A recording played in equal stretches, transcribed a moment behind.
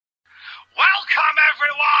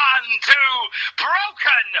to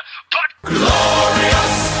Broken But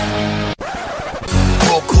Glorious!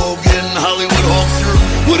 Hulk Hogan, Hollywood Hulkster,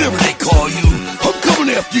 whatever they call you, I'm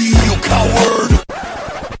coming after you, you coward!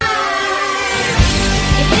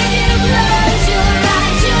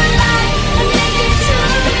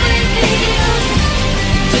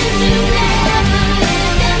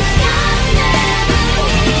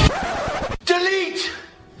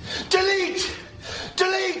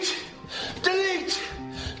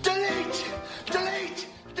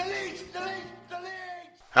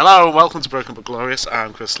 Hello, welcome to Broken But Glorious.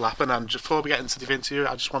 I'm Chris Lappin, and before we get into the interview,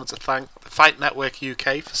 I just wanted to thank the Fight Network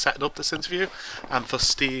UK for setting up this interview, and for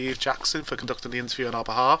Steve Jackson for conducting the interview on our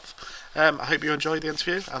behalf. I hope you enjoyed the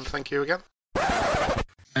interview, and thank you again.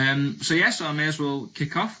 So I may as well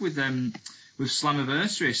kick off with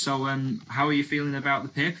Slammiversary. So how are you feeling about the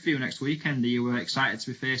pay-per-view next weekend? Are you excited to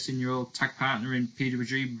be facing your old tag partner in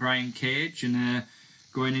PWG, Brian Cage, and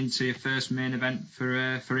going into your first main event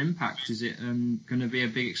for Impact? Is it going to be a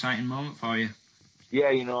big, exciting moment for you? Yeah,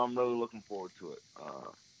 I'm really looking forward to it.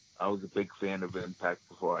 I was a big fan of Impact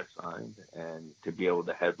before I signed, and to be able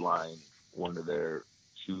to headline one of their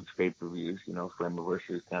huge pay-per-views,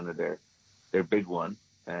 Slammiversary is kind of their big one,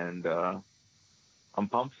 and I'm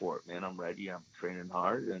pumped for it, man. I'm ready. I'm training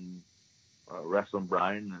hard, and wrestling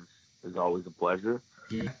Brian is always a pleasure.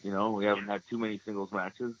 Yeah. We haven't had too many singles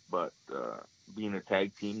matches, but being a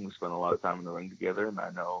tag team, we spent a lot of time in the ring together, and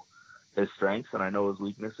I know his strengths and I know his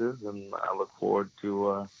weaknesses, and I look forward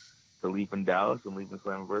to leaving Dallas and leaving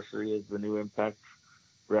Slammiversary as the new Impact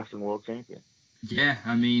Wrestling World Champion. Yeah,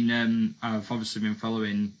 I mean, I've obviously been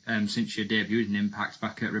following since you debuted in Impact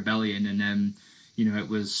back at Rebellion, and it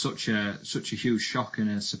was such a huge shock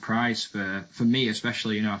and a surprise for me,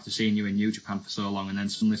 especially, after seeing you in New Japan for so long, and then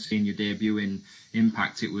suddenly seeing your debut in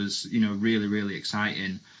Impact. It was, really, really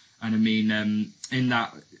exciting. And I mean, in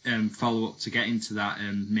that follow-up to get into that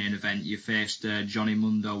main event, you faced Johnny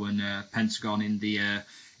Mundo and Pentagon in the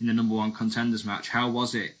number one contenders match. How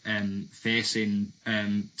was it facing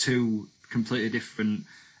two completely different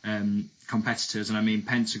competitors? And I mean,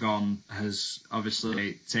 Pentagon has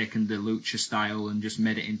obviously taken the lucha style and just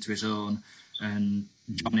made it into his own, and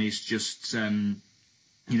Johnny's just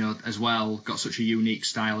as well got such a unique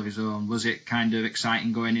style of his own. Was it kind of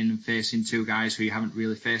exciting going in and facing two guys who you haven't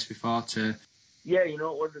really faced before? Yeah, it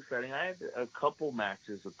was exciting. I had a couple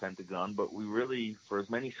matches with Pentagon, but we really, for as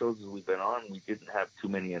many shows as we've been on, we didn't have too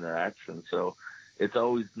many interactions. So it's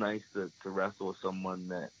always nice to wrestle with someone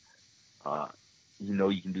that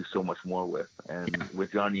you can do so much more with. And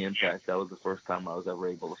with Johnny Impact, that was the first time I was ever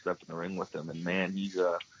able to step in the ring with him. And man, he's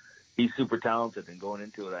super talented. And going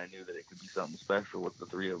into it, I knew that it could be something special with the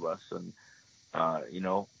three of us. And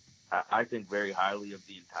I think very highly of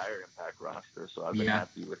the entire Impact roster. So I've been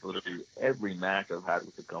happy with literally every match I've had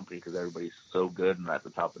with the company, because everybody's so good and at the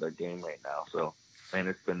top of their game right now. So man,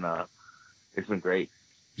 it's been great.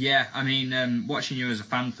 Yeah, I mean, watching you as a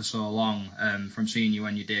fan for so long, from seeing you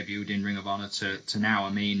when you debuted in Ring of Honor to now, I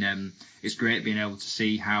mean, it's great being able to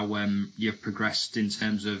see how you've progressed in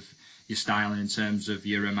terms of your style and in terms of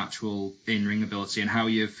your actual in-ring ability, and how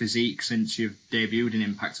your physique since you've debuted in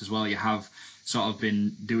Impact as well. You have sort of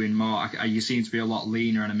been doing more. You seem to be a lot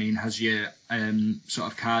leaner, and I mean, has your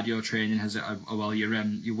sort of cardio training,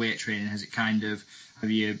 your weight training, has it kind of,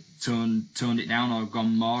 have you toned it down or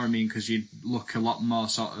gone more? I mean, because you look a lot more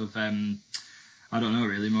sort of, I don't know,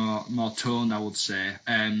 really more toned, I would say.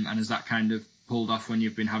 And has that kind of pulled off when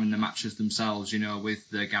you've been having the matches themselves, with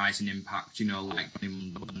the guys in Impact, like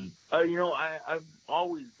I've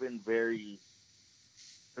always been very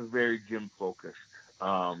gym focused.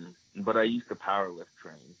 But I used to powerlift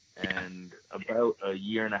train, and about a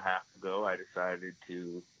year and a half ago, I decided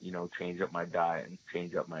to, change up my diet and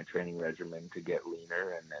change up my training regimen to get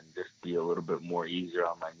leaner and then just be a little bit more easier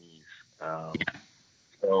on my knees.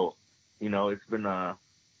 So, it's been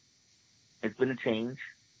a change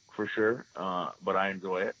for sure. But I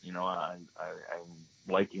enjoy it. I'm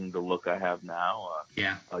liking the look I have now.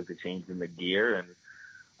 I like the change in the gear, and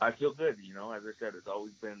I feel good. As I said,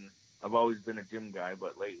 I've always been a gym guy,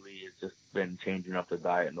 but lately it's just been changing up the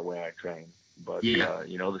diet and the way I train. But,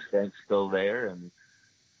 the strength's still there, and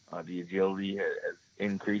the agility has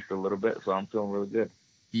increased a little bit, so I'm feeling really good.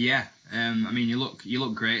 Yeah, I mean, you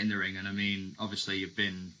look great in the ring, and I mean, obviously you've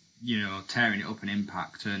been, tearing it up in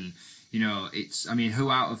Impact, and, who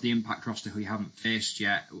out of the Impact roster who you haven't faced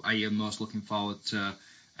yet are you most looking forward to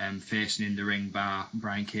facing in the ring, bar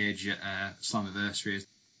Brian Cage at Slammiversary?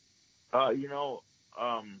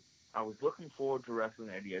 I was looking forward to wrestling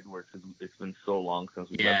Eddie Edwards because it's been so long since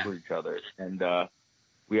we wrestled each other. And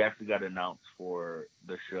we actually got announced for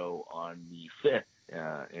the show on the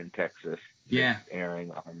 5th in Texas. Yeah.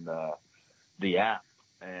 Airing on the app.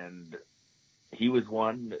 And he was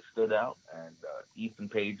one that stood out. And Ethan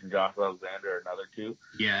Page and Josh Alexander are another two.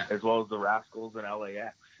 Yeah. As well as the Rascals and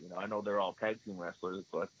LAX. You know, I know they're all tag team wrestlers,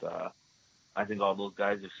 but I think all those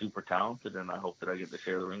guys are super talented, and I hope that I get to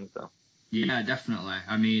share the ring with them. Yeah, definitely.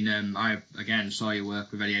 I mean, I again saw you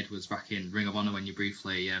work with Eddie Edwards back in Ring of Honor when you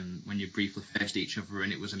briefly faced each other,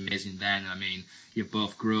 and it was amazing then. I mean, you've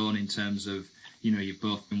both grown in terms of, you know, you've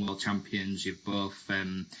both been world champions, you've both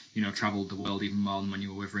travelled the world even more than when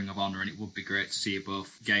you were with Ring of Honor, and it would be great to see you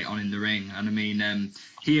both get on in the ring. And I mean,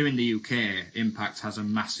 here in the UK, Impact has a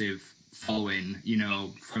massive following, you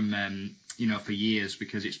know, from for years,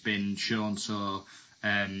 because it's been shown so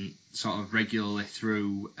sort of regularly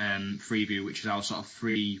through Freeview, which is our sort of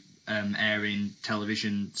free airing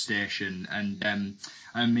television station. And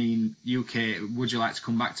I mean, UK, would you like to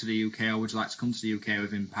come back to the UK, or would you like to come to the UK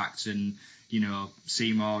with Impact and, you know,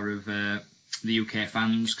 see more of the UK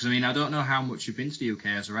fans? Because I mean, I don't know how much you've been to the UK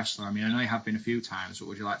as a wrestler. I mean, I know you have been a few times, but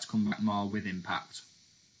would you like to come back more with Impact?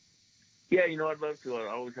 Yeah, you know, I'd love to. I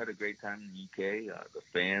always had a great time in the UK. The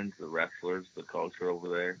fans, the wrestlers, the culture over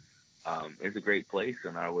there. It's a great place,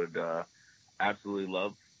 and I would absolutely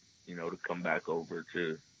love, you know, to come back over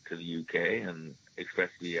to the UK, and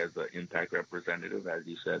especially as an Impact representative. As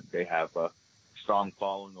you said, they have a strong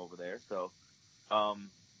following over there. So I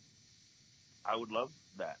would love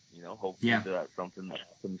that, you know. Hopefully that's something that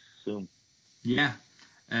happens soon. Yeah.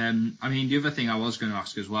 I mean, the other thing I was going to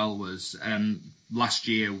ask as well was, last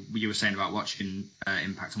year you were saying about watching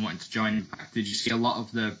Impact and wanting to join Impact. Did you see a lot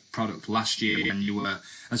of the product last year when you were,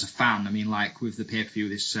 as a fan? I mean, like with the pay-per-view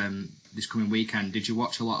this coming weekend, did you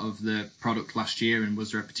watch a lot of the product last year? And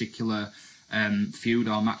was there a particular feud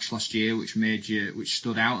or match last year which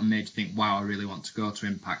stood out and made you think, wow, I really want to go to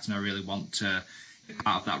Impact and I really want to be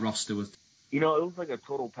part of that roster? You know, it was like a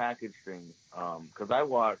total package thing, because I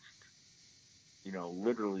watched, you know,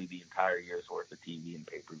 literally the entire year's worth of TV and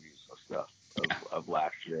pay-per-views and stuff of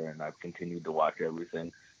last year, and I've continued to watch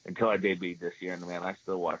everything until I debuted this year. And man, I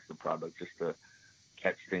still watch the product just to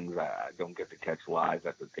catch things I don't get to catch live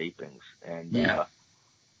at the tapings. And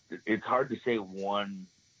it's hard to say one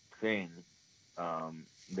thing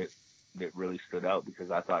that really stood out, because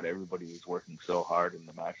I thought everybody was working so hard and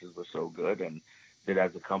the matches were so good, and that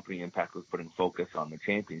as a company, Impact was putting focus on the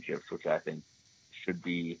championships, which I think should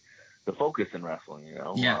be the focus in wrestling, you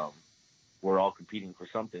know. Yeah. We're all competing for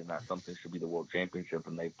something. That something should be the World Championship,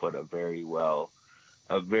 and they put a very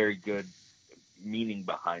good meaning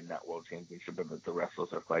behind that World Championship, and that the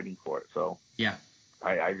wrestlers are fighting for it. So yeah,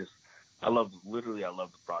 I love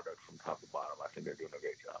the product from top to bottom. I think they're doing a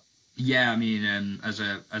great job. Yeah, I mean, as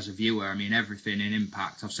a viewer, I mean, everything in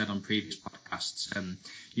Impact, I've said on previous podcasts,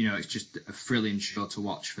 you know, it's just a thrilling show to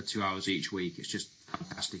watch for 2 hours each week. It's just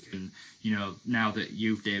fantastic. And, you know, now that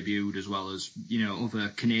you've debuted, as well as, you know, other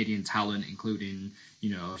Canadian talent, including,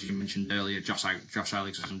 you know, as you mentioned earlier, Josh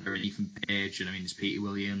Alexander and Ethan Page, and I mean, there's Petey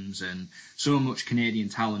Williams, and so much Canadian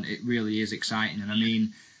talent, it really is exciting. And I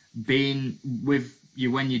mean, being with you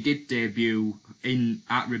when you did debut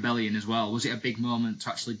at Rebellion as well, was it a big moment to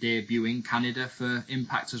actually debut in Canada for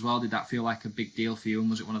Impact as well? Did that feel like a big deal for you, and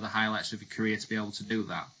was it one of the highlights of your career to be able to do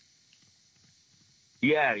that?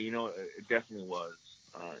 Yeah, you know, it definitely was.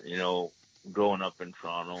 You know, growing up in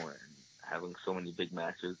Toronto and having so many big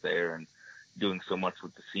matches there and doing so much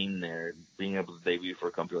with the scene there, being able to debut for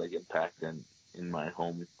a company like Impact and in my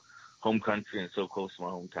home country and so close to my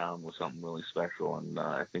hometown was something really special, and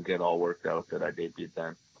I think it all worked out that I debuted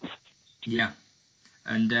then. Yeah.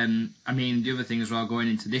 And I mean, the other thing as well, going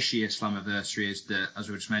into this year's Slammiversary, is that, as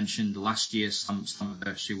we just mentioned, last year's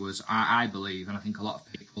Slammiversary was, I believe, and I think a lot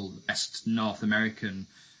of people, the best North American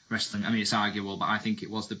wrestling. I mean, it's arguable, but I think it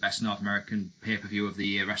was the best North American pay-per-view of the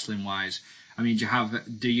year, wrestling-wise. I mean,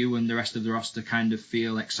 do you and the rest of the roster kind of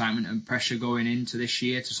feel excitement and pressure going into this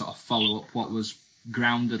year to sort of follow up what was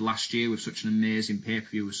grounded last year with such an amazing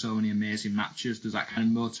pay-per-view with so many amazing matches? Does that kind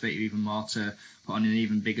of motivate you even more to put on an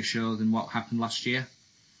even bigger show than what happened last year?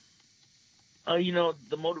 You know,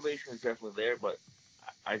 the motivation is definitely there, but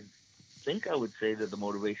I think I would say that the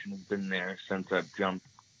motivation has been there since I've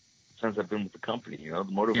been with the company. You know,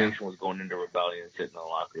 the motivation was going into Rebellion and sitting in the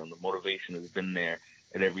locker room. The motivation has been there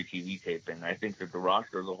at every TV taping. I think that the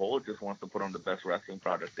roster as a whole just wants to put on the best wrestling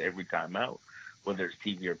product every time out, whether it's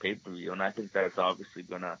TV or pay-per-view. And I think that's obviously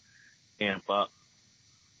going to amp up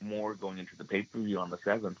more going into the pay-per-view on the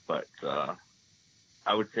 7th. But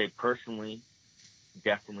I would say personally,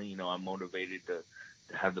 definitely, you know, I'm motivated to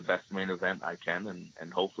have the best main event I can,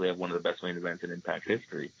 and hopefully have one of the best main events in Impact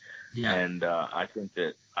history. Yeah. And I think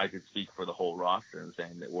that I could speak for the whole roster in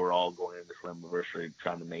saying that we're all going into Slammiversary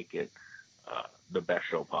trying to make it the best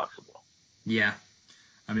show possible. Yeah.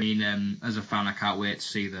 I mean, as a fan, I can't wait to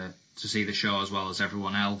see the show as well as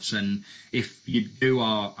everyone else. And if you do,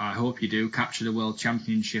 or I hope you do, capture the World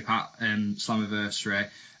Championship at Slammiversary,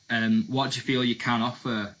 what do you feel you can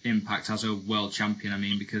offer Impact as a world champion? I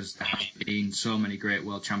mean, because there have been so many great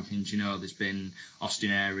world champions. You know, there's been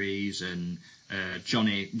Austin Aries and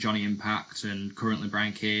Johnny Impact, and currently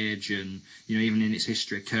Brian Cage, and you know, even in its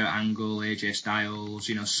history, Kurt Angle, AJ Styles.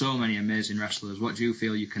 You know, so many amazing wrestlers. What do you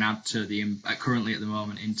feel you can add to the currently at the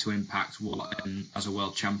moment into Impact as a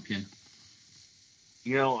world champion?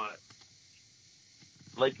 You know,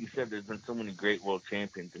 like you said, there's been so many great world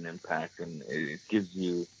champions in Impact, and it gives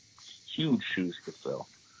you huge shoes to fill.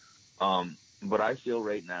 But I feel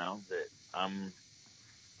right now that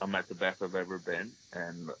I'm at the best I've ever been,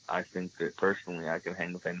 and I think that personally I can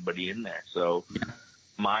hang with anybody in there. So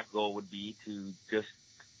my goal would be to just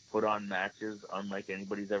put on matches unlike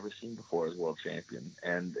anybody's ever seen before as world champion.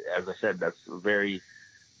 And as I said, that's very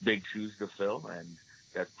big shoes to fill, and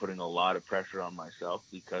that's putting a lot of pressure on myself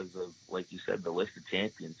because of, like you said, the list of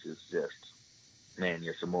champions is just, man,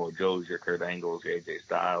 your Samoa Joes, your Kurt Angles, your AJ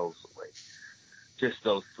Styles, like just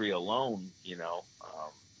those three alone, you know,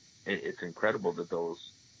 it's incredible that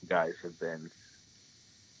those guys have been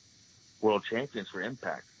world champions for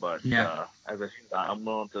Impact. But as I said, I'm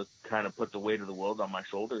willing to kind of put the weight of the world on my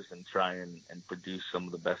shoulders and try and produce some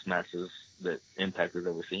of the best matches that Impact has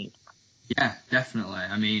ever seen. Yeah, definitely.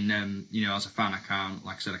 I mean, you know, as a fan, I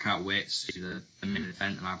can't wait to see the main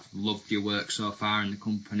event, and I've loved your work so far in the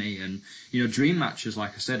company. And, you know, dream matches,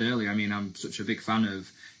 like I said earlier, I mean, I'm such a big fan of,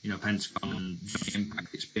 you know, Pentagon and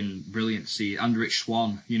Impact. It's been brilliant to see. And Rich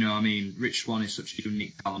Swann, you know, I mean, Rich Swann is such a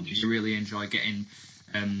unique talent. You really enjoy getting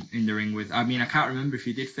in the ring with. I mean, I can't remember if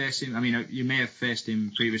you did face him. I mean, you may have faced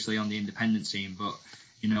him previously on the independent scene, but,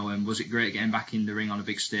 you know, was it great getting back in the ring on a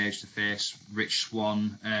big stage to face Rich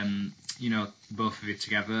Swann? You know, both of you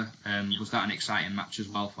together. Was that an exciting match as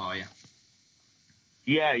well for you?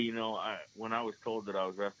 Yeah, you know, when I was told that I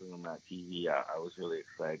was wrestling on that TV, I was really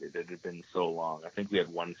excited. It had been so long. I think we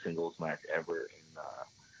had one singles match ever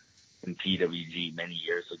in PWG many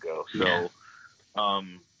years ago. So,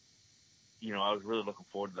 you know, I was really looking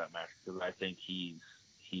forward to that match because I think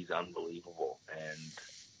he's unbelievable. And,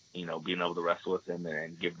 you know, being able to wrestle with him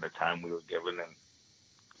and given the time we were given and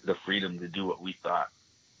the freedom to do what we thought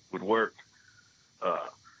would work,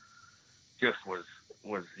 just was,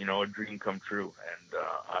 you know, a dream come true. And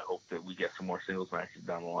I hope that we get some more singles matches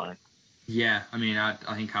down the line. Yeah, I mean, I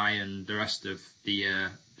think I and the rest of the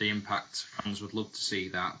Impact fans would love to see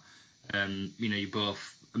that. You know, you're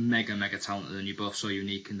both mega talented, and you're both so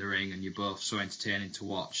unique in the ring, and you're both so entertaining to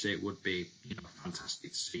watch. It would be, you know,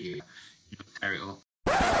 fantastic to see you know, tear it up.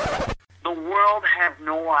 The world has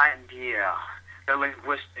no idea the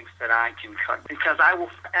linguistics that I can cut, because I will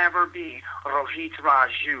forever be Rohit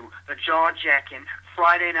Raju, the jaw-jacking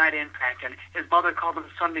Friday Night Impact, and his mother called him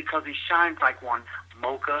son because he shines like one,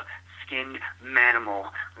 mocha-skinned manimal,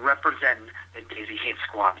 representing the Daisy Hit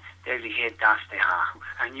Squad, Daisy Hit Dasteha,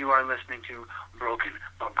 and you are listening to Broken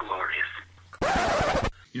but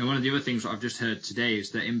Glorious. You know, one of the other things that I've just heard today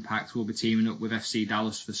is that Impact will be teaming up with FC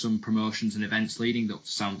Dallas for some promotions and events leading up to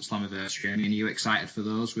Slammiversary. I mean, are you excited for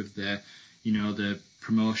those with the, you know, the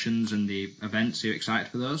promotions and the events? Are you excited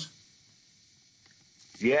for those?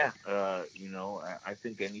 Yeah, you know, I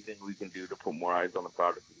think anything we can do to put more eyes on the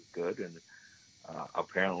product is good. And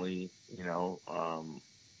apparently, you know,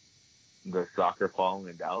 the soccer following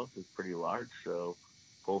in Dallas is pretty large. So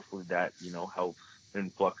hopefully that, you know, helps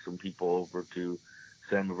influx some people over to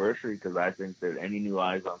Slammiversary, because I think that any new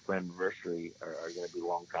eyes on Slammiversary are going to be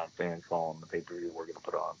longtime fans following the pay-per-view we're going to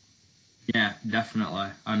put on. Yeah, definitely.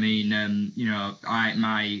 I mean, you know,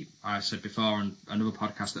 I said before on another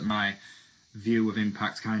podcast that my view of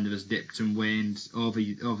Impact kind of has dipped and waned over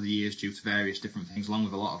the years due to various different things, along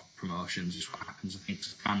with a lot of promotions. It's what happens, I think, as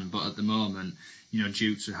a fan. But at the moment, you know,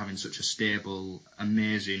 due to having such a stable,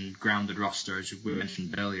 amazing, grounded roster, as we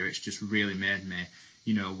mentioned earlier, it's just really made me,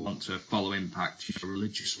 you know, want to follow Impact, you know,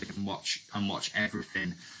 religiously and watch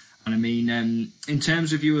everything. And I mean, in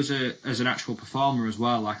terms of you as an actual performer as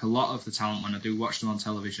well, like a lot of the talent, when I do watch them on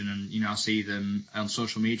television and, you know, I see them on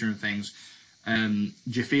social media and things, do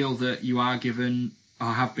you feel that you are given or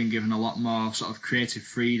have been given a lot more sort of creative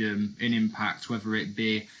freedom in Impact, whether it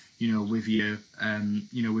be, you know, with your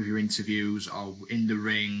interviews or in the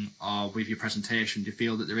ring or with your presentation? Do you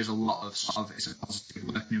feel that there is a lot of sort of, it's a positive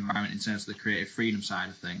working environment in terms of the creative freedom side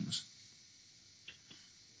of things?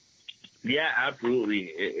 Yeah, absolutely.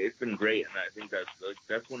 It's been great, and I think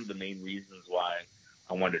that's one of the main reasons why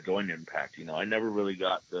I wanted to join Impact. I never really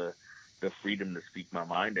got the freedom to speak my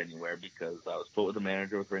mind anywhere because I was put with a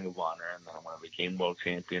manager with Ring of Honor, and then when I became world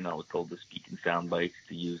champion, I was told to speak in sound bites,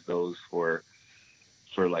 to use those for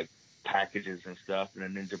like packages and stuff. And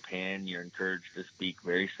then in Japan, you're encouraged to speak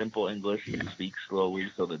very simple English and speak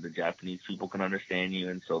slowly so that the Japanese people can understand you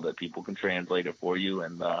and so that people can translate it for you.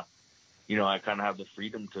 And I kind of have the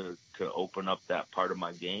freedom to open up that part of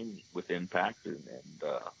my game with Impact and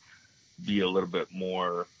be a little bit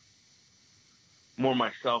more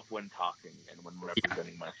myself when talking and when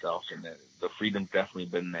representing myself. And the freedom's definitely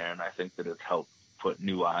been there, and I think that it's helped put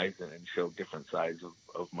new eyes and show different sides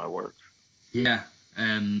of my work. Yeah.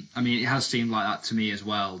 It has seemed like that to me as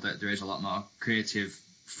well, that there is a lot more creative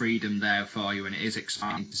freedom there for you, and it is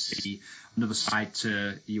exciting to see another side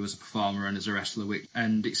to you as a performer and as a wrestler.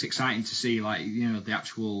 And it's exciting to see, the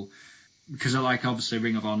actual, because I like, obviously,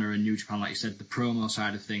 Ring of Honor and New Japan, like you said, the promo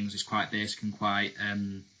side of things is quite basic and quite,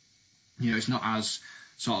 it's not as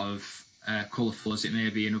sort of colourful as it may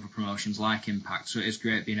be in other promotions like Impact. So it is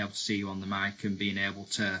great being able to see you on the mic and being able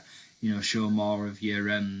to, show more of your,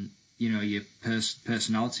 your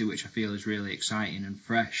personality, which I feel is really exciting and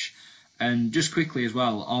fresh. And just quickly as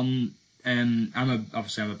well, I'm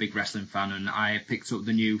a big wrestling fan, and I picked up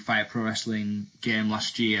the new Fire Pro Wrestling game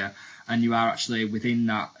last year, and you are actually within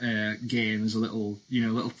that game as a little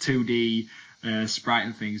 2D sprite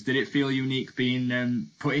and things. Did it feel unique being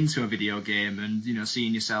put into a video game and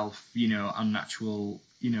seeing yourself on actual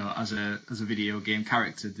as a video game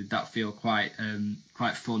character? Did that feel quite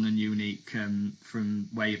fun and unique from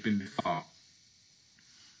where you've been before?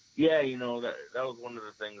 Yeah, that was one of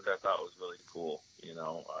the things I thought was really cool.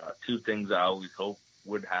 Two things I always hope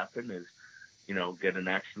would happen is, get an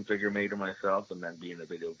action figure made of myself and then be in a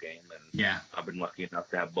video game. And yeah, I've been lucky enough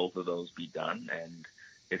to have both of those be done, and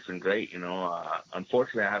it's been great.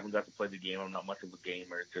 Unfortunately, I haven't got to play the game. I'm not much of a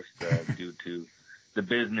gamer, just due to the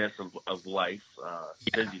business of life,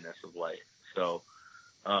 busyness of life. So,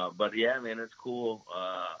 but yeah, man, it's cool.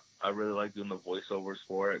 I really like doing the voiceovers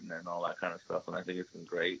for it and all that kind of stuff, and I think it's been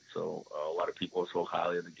great. So a lot of people spoke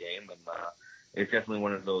highly of the game, and it's definitely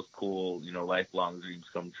one of those cool, lifelong dreams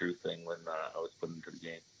come true thing when I was put into the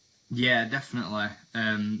game. Yeah, definitely.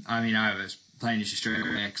 I was playing you straight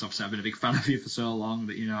away because obviously I've been a big fan of you for so long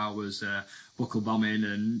that, I was buckle bombing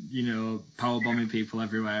and, power bombing people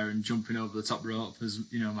everywhere and jumping over the top rope as,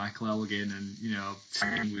 Michael Elgin and,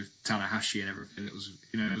 tagging with Tanahashi and everything. It was,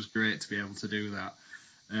 it was great to be able to do that.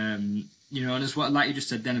 And as well, like you just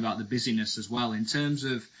said then about the busyness as well, in terms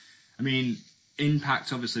of,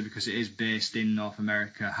 Impact, obviously, because it is based in North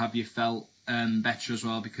America, have you felt better as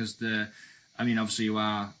well? Because obviously you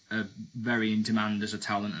are very in demand as a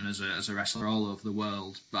talent and as a wrestler all over the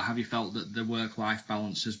world, but have you felt that the work-life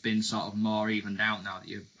balance has been sort of more evened out now that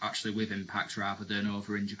you're actually with Impact rather than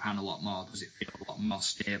over in Japan a lot more? Does it feel a lot more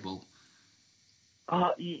stable?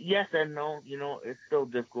 Yes and no. It's still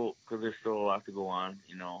difficult because there's still a lot to go on.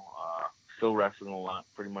 Still wrestling a lot,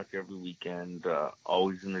 pretty much every weekend.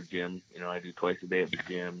 Always in the gym. I do twice a day at the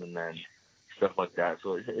gym, and then stuff like that.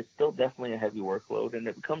 So it's still definitely a heavy workload, and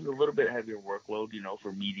it becomes a little bit heavier workload,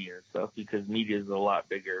 for media and stuff, because media is a lot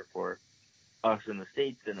bigger for us in the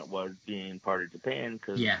States than it was being part of Japan.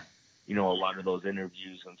 Because a lot of those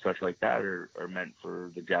interviews and such like that are meant for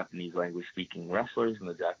the Japanese language speaking wrestlers and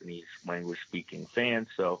the Japanese language speaking fans.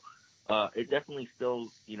 So it definitely still,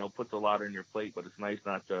 puts a lot on your plate, but it's nice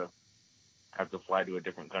not to have to fly to a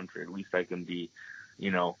different country. At least I can be,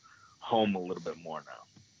 home a little bit more now.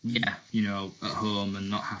 Yeah, at home and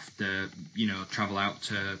not have to, travel out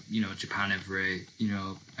to, Japan every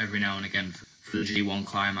now and again for the G1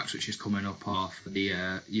 Climax, which is coming up, or for the,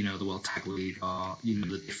 the World Tag League, or,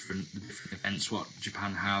 the different events what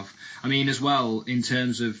Japan have. As well, in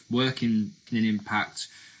terms of working in Impact,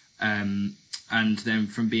 and then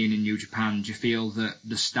from being in New Japan, do you feel that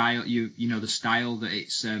the style, the style that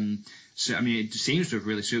it's, it seems to have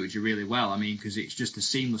really suited you really well. Because it's just a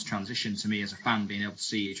seamless transition to me as a fan, being able to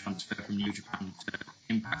see you transfer from New Japan to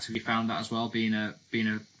Impact. Have you found that as well, being a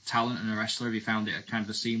talent and a wrestler? Have you found it a kind of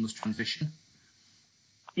a seamless transition?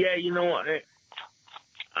 Yeah,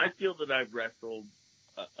 I feel that I've wrestled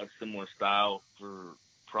a similar style for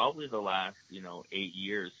probably the last, 8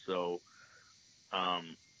 years. So,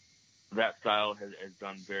 that style has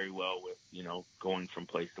done very well with, going from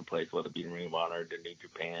place to place, whether it be in Ring of Honor to New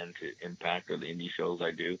Japan to Impact or the indie shows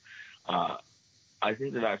I do. I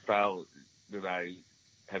think that style that I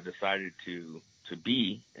have decided to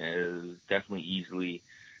be is definitely easily,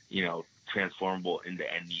 transformable into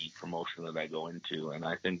any promotion that I go into. And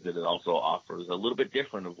I think that it also offers a little bit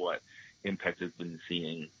different of what, Impact has been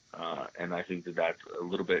seeing, and I think that that's a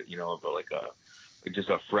little bit, of just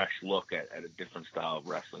a fresh look at a different style of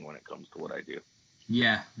wrestling when it comes to what I do.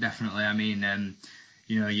 Yeah, definitely. I mean,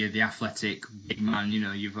 you're the athletic big man.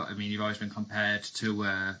 You've always been compared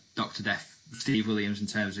to Dr. Death, Steve Williams, in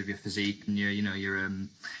terms of your physique and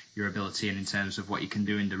your ability and in terms of what you can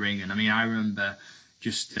do in the ring. And I mean, I remember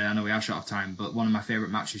I know we are short of time, but one of my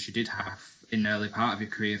favourite matches you did have in the early part of your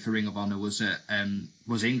career for Ring of Honor was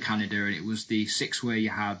in Canada, and it was the 6-way you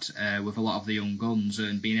had with a lot of the young guns,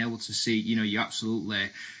 and being able to see, you absolutely,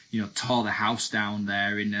 tore the house down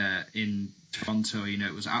there in Toronto.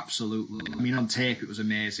 It was absolutely, I mean, on tape it was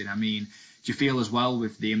amazing. I mean, do you feel as well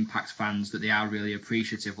with the Impact fans that they are really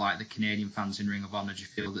appreciative, like the Canadian fans in Ring of Honor? Do you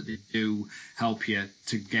feel that they do help you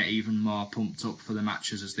to get even more pumped up for the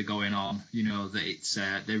matches as they're going on? That it's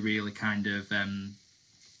they really kind of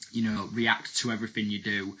react to everything you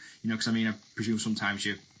do. Because I mean, I presume sometimes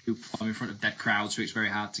you perform in front of dead crowds, so it's very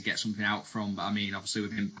hard to get something out from. But I mean, obviously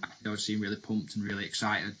with Impact, they always seem really pumped and really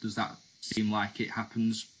excited. Does that seem like it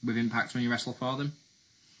happens with Impact when you wrestle for them?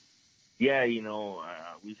 Yeah,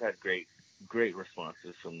 we've had great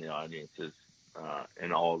responses from the audiences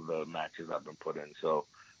in all of the matches I've been put in. So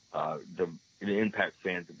the Impact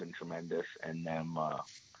fans have been tremendous, and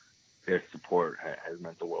their support has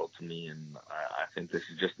meant the world to me. And I think this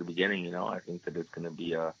is just the beginning. I think that it's going to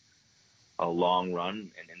be a long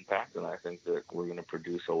run in Impact, and I think that we're going to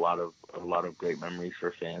produce a lot of great memories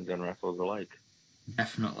for fans and wrestlers alike.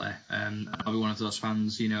 Definitely. I'll be one of those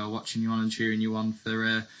fans, watching you on and cheering you on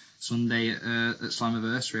for Sunday at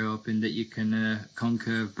Slammiversary, hoping that you can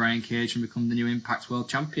conquer Brian Cage and become the new Impact World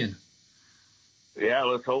Champion. Yeah,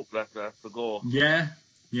 let's hope that's the goal. Yeah.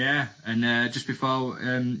 And just before,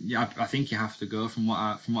 I think you have to go. From what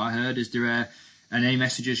I heard, is there any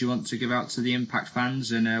messages you want to give out to the Impact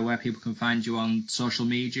fans, and where people can find you on social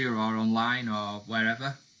media or online or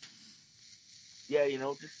wherever? Yeah,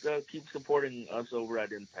 just keep supporting us over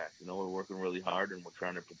at Impact. We're working really hard and we're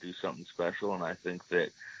trying to produce something special, and I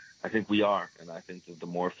think we are, and I think that the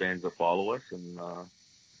more fans that follow us, and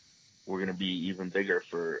we're going to be even bigger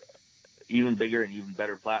and even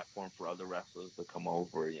better platform for other wrestlers to come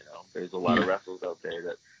over. There's a lot of wrestlers out there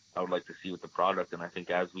that I would like to see with the product, and I think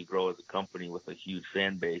as we grow as a company with a huge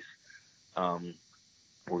fan base,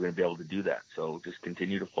 we're going to be able to do that. So just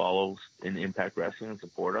continue to follow in Impact Wrestling and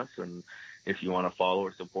support us. And if you want to follow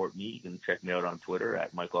or support me, you can check me out on Twitter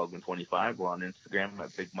at MikeOgman25 or on Instagram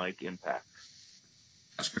at Big Mike Impact.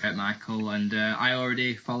 That's great, Michael. And I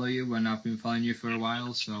already follow you, and I've been following you for a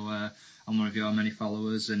while, so I'm one of your many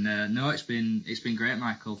followers. And no, it's been great,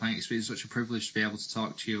 Michael. Thanks. It's been such a privilege to be able to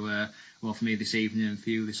talk to you. For me this evening and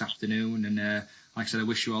for you this afternoon. And like I said, I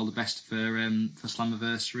wish you all the best for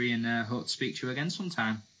Slammiversary, and hope to speak to you again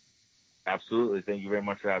sometime. Absolutely. Thank you very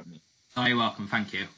much for having me. Oh, you're welcome. Thank you.